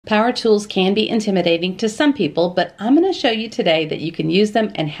Power tools can be intimidating to some people, but I'm going to show you today that you can use them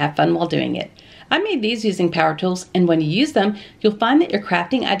and have fun while doing it. I made these using power tools, and when you use them, you'll find that your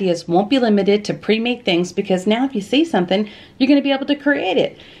crafting ideas won't be limited to pre-made things, because now if you see something, you're going to be able to create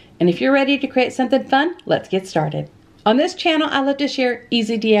it. And if you're ready to create something fun, let's get started. On this channel, I love to share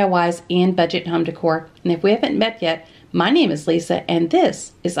easy DIYs and budget home decor. And if we haven't met yet, my name is Lisa, and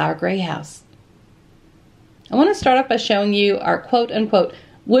this is our gray house. I want to start off by showing you our quote-unquote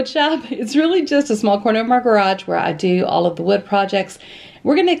wood shop. It's really just a small corner of my garage where I do all of the wood projects.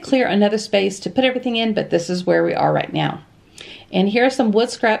 We're going to clear another space to put everything in, but this is where we are right now. And here are some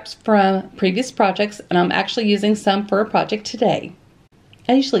wood scraps from previous projects, and I'm actually using some for a project today.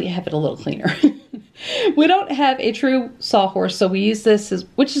 I usually have it a little cleaner. We don't have a true sawhorse, so we use this,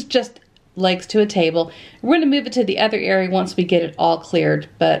 which is just legs to a table. We're going to move it to the other area once we get it all cleared,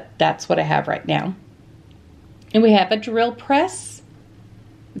 but that's what I have right now. And we have a drill press.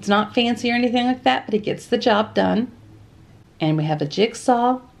 It's not fancy or anything like that, but it gets the job done. And we have a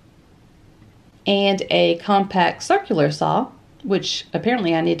jigsaw and a compact circular saw, which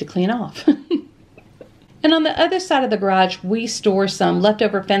apparently I need to clean off. And on the other side of the garage, we store some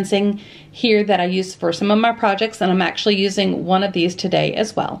leftover fencing here that I use for some of my projects, and I'm actually using one of these today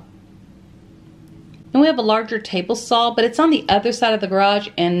as well. And we have a larger table saw, but it's on the other side of the garage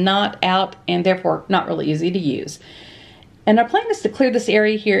and not out, and therefore not really easy to use. And our plan is to clear this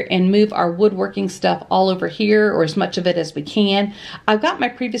area here and move our woodworking stuff all over here, or as much of it as we can. I've got my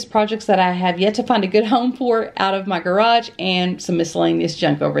previous projects that I have yet to find a good home for out of my garage, and some miscellaneous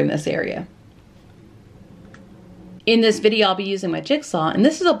junk over in this area. In this video, I'll be using my jigsaw, and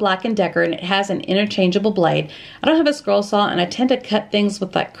this is a Black & Decker, and it has an interchangeable blade. I don't have a scroll saw, and I tend to cut things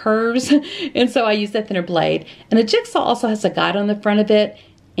with like curves, and so I use that thinner blade. And a jigsaw also has a guide on the front of it,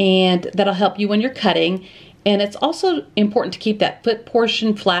 and that'll help you when you're cutting. And it's also important to keep that foot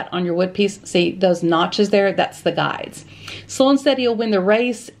portion flat on your wood piece. See those notches there? That's the guides. Slow and steady will win the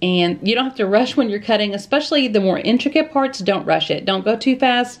race, and you don't have to rush when you're cutting, especially the more intricate parts. Don't rush it. Don't go too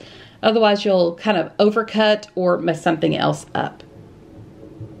fast. Otherwise, you'll kind of overcut or mess something else up.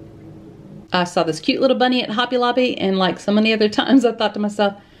 I saw this cute little bunny at Hobby Lobby, and like so many other times, I thought to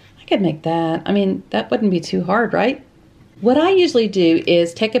myself, I could make that. I mean, that wouldn't be too hard, right? What I usually do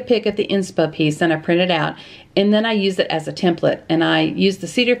is take a pic of the inspo piece and I print it out, and then I use it as a template. And I use the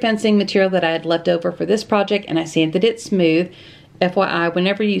cedar fencing material that I had left over for this project, and I sanded it smooth. FYI,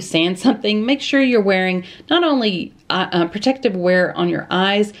 whenever you sand something, make sure you're wearing not only protective wear on your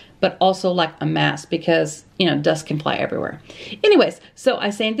eyes, but also like a mask, because, you know, dust can fly everywhere. Anyways, so I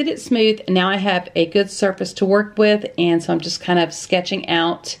sanded it smooth, and now I have a good surface to work with, and so I'm just kind of sketching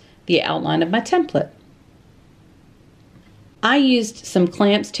out the outline of my template. I used some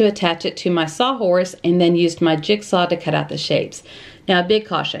clamps to attach it to my sawhorse, and then used my jigsaw to cut out the shapes. Now, big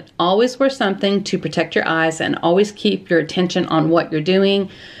caution, always wear something to protect your eyes, and always keep your attention on what you're doing.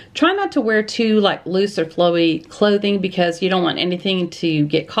 Try not to wear too like loose or flowy clothing, because you don't want anything to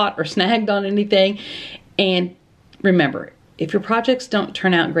get caught or snagged on anything. And remember, if your projects don't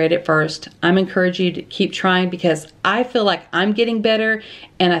turn out great at first, I'm encouraging you to keep trying, because I feel like I'm getting better,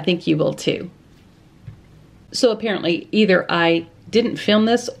 and I think you will too. So apparently either I didn't film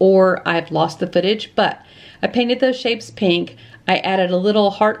this or I've lost the footage, but I painted those shapes pink. I added a little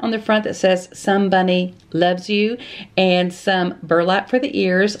heart on the front that says "Some bunny loves you," and some burlap for the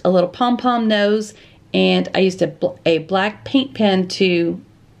ears, a little pom-pom nose, and I used a black paint pen to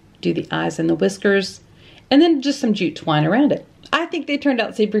do the eyes and the whiskers, and then just some jute twine around it. I think they turned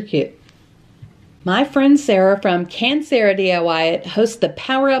out super cute. My friend Sarah from Can Sarah DIY It hosts the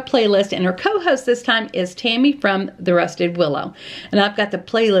Power Up playlist, and her co-host this time is Tammy from The Rusted Willow. And I've got the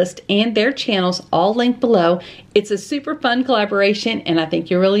playlist and their channels all linked below. It's a super fun collaboration, and I think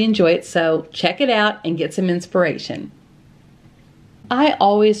you'll really enjoy it, so check it out and get some inspiration. I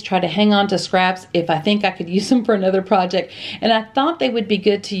always try to hang on to scraps if I think I could use them for another project, and I thought they would be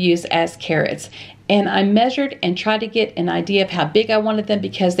good to use as carrots. And I measured and tried to get an idea of how big I wanted them,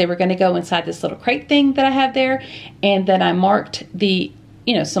 because they were going to go inside this little crate thing that I have there. And then I marked the,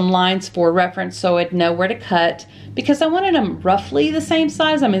 some lines for reference so I'd know where to cut, because I wanted them roughly the same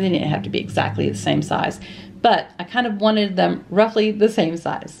size. I mean, they didn't have to be exactly the same size, but I kind of wanted them roughly the same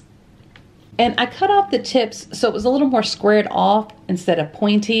size. And I cut off the tips so it was a little more squared off instead of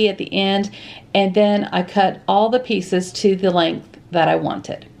pointy at the end. And then I cut all the pieces to the length that I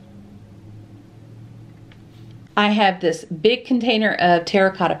wanted. I have this big container of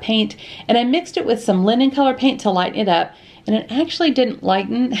terracotta paint, and I mixed it with some linen color paint to lighten it up, and it actually didn't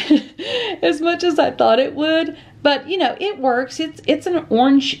lighten as much as I thought it would, but it works. It's an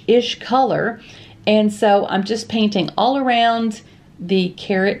orange-ish color, and so I'm just painting all around the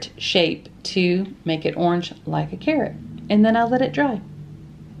carrot shape to make it orange like a carrot. And then I'll let it dry.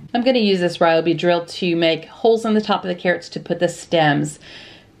 I'm going to use this Ryobi drill to make holes in the top of the carrots to put the stems.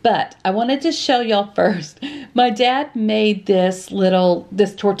 But I wanted to show y'all first. My dad made this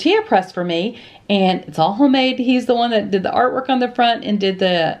tortilla press for me, and it's all homemade. He's the one that did the artwork on the front and did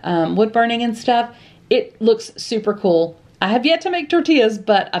the wood burning and stuff. It looks super cool. I have yet to make tortillas,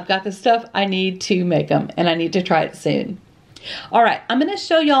 but I've got the stuff I need to make them, and I need to try it soon. All right, I'm going to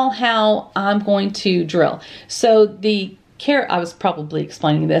show y'all how I'm going to drill. So the carrot, I was probably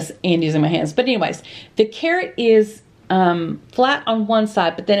explaining this and using my hands, but anyways, the carrot is flat on one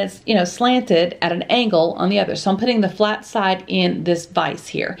side, but then it's, you know, slanted at an angle on the other. So I'm putting the flat side in this vise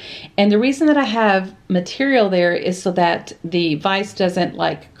here. And the reason that I have material there is so that the vise doesn't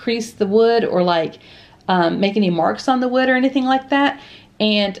like crease the wood or like make any marks on the wood or anything like that.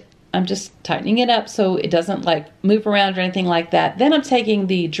 And I'm just tightening it up so it doesn't like move around or anything like that. Then I'm taking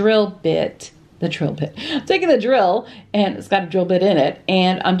the drill bit, I'm taking the drill, and it's got a drill bit in it,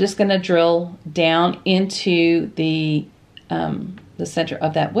 and I'm just going to drill down into the center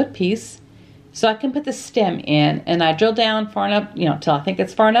of that wood piece so I can put the stem in. And I drill down far enough, you know, till I think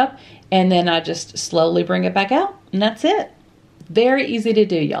it's far enough, and then I just slowly bring it back out, and that's it. Very easy to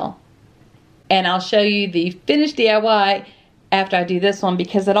do, y'all. And I'll show you the finished DIY after I do this one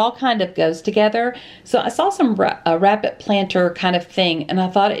because it all kind of goes together. So I saw some rabbit planter kind of thing, and I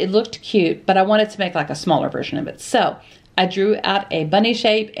thought it looked cute, but I wanted to make like a smaller version of it. So I drew out a bunny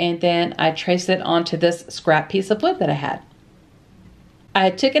shape, and then I traced it onto this scrap piece of wood that I had. I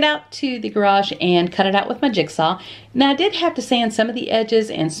took it out to the garage and cut it out with my jigsaw. Now I did have to sand some of the edges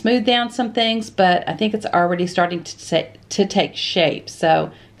and smooth down some things, but I think it's already starting to take shape.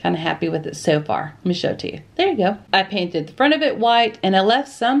 So kind of happy with it so far. Let me show it to you. There you go. I painted the front of it white, and I left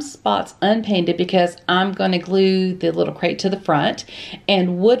some spots unpainted because I'm going to glue the little crate to the front,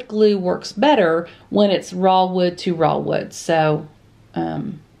 and wood glue works better when it's raw wood to raw wood. So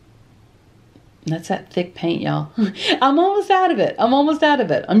that's that thick paint, y'all. I'm almost out of it.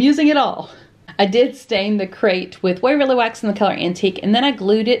 I'm using it all. I did stain the crate with Waverly Wax in the color Antique, and then I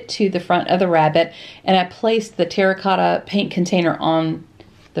glued it to the front of the rabbit, and I placed the terracotta paint container on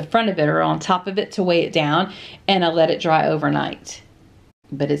the front of it or on top of it to weigh it down, and I let it dry overnight.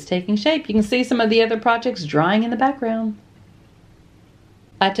 But it's taking shape. You can see some of the other projects drying in the background.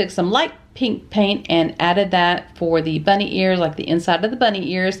 I took some light pink paint and added that for the bunny ears, like the inside of the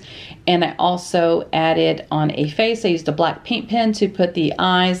bunny ears, and I also added on a face. I used a black paint pen to put the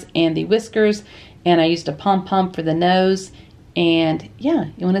eyes and the whiskers, and I used a pom-pom for the nose. And yeah,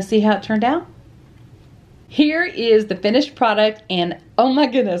 you want to see how it turned out? Here is the finished product, and oh my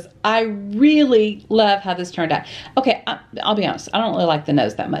goodness, I really love how this turned out. Okay, I'll be honest, I don't really like the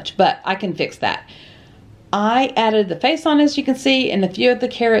nose that much, but I can fix that. I added the face on, as you can see, and a few of the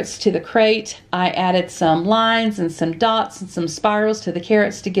carrots to the crate. I added some lines and some dots and some spirals to the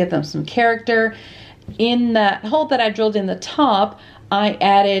carrots to give them some character. In that hole that I drilled in the top, I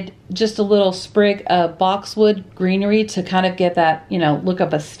added just a little sprig of boxwood greenery to kind of get that, you know, look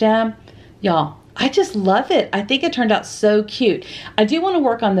of a stem. Y'all, I just love it. I think it turned out so cute. I do want to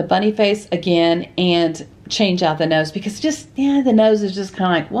work on the bunny face again and change out the nose because just, yeah, the nose is just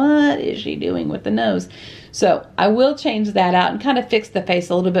kind of like, what is she doing with the nose? So I will change that out and kind of fix the face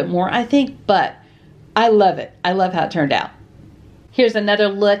a little bit more, I think, but I love it. I love how it turned out. Here's another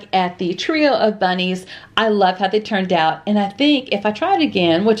look at the trio of bunnies. I love how they turned out, and I think if I try it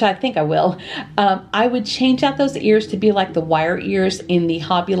again, which I think I will, I would change out those ears to be like the wire ears in the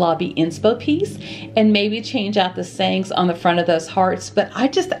Hobby Lobby inspo piece, and maybe change out the sayings on the front of those hearts. But I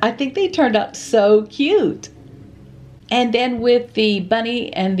think they turned out so cute. And then with the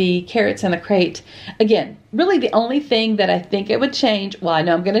bunny and the carrots in the crate, again, really the only thing that I think it would change, well, I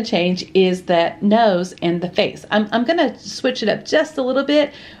know I'm going to change, is that nose and the face. I'm going to switch it up just a little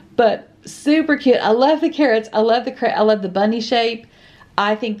bit, but super cute. I love the carrots. I love the crate. I love the bunny shape.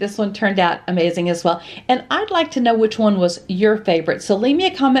 I think this one turned out amazing as well. And I'd like to know which one was your favorite. So leave me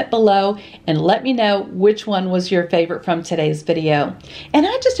a comment below and let me know which one was your favorite from today's video. And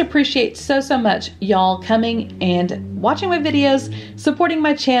I just appreciate so much y'all coming and watching my videos, supporting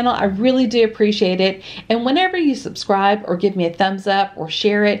my channel. I really do appreciate it. And whenever you subscribe or give me a thumbs up or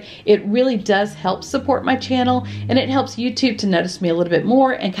share it, it really does help support my channel, and it helps YouTube to notice me a little bit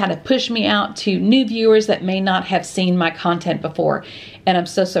more and kind of push me out to new viewers that may not have seen my content before. And I'm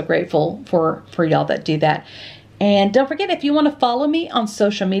so grateful for y'all that do that. And don't forget, if you want to follow me on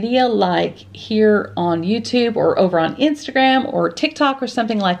social media, like here on YouTube or over on Instagram or TikTok or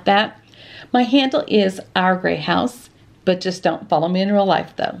something like that, my handle is Our Gray House, but just don't follow me in real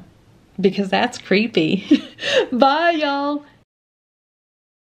life though, because that's creepy. Bye y'all.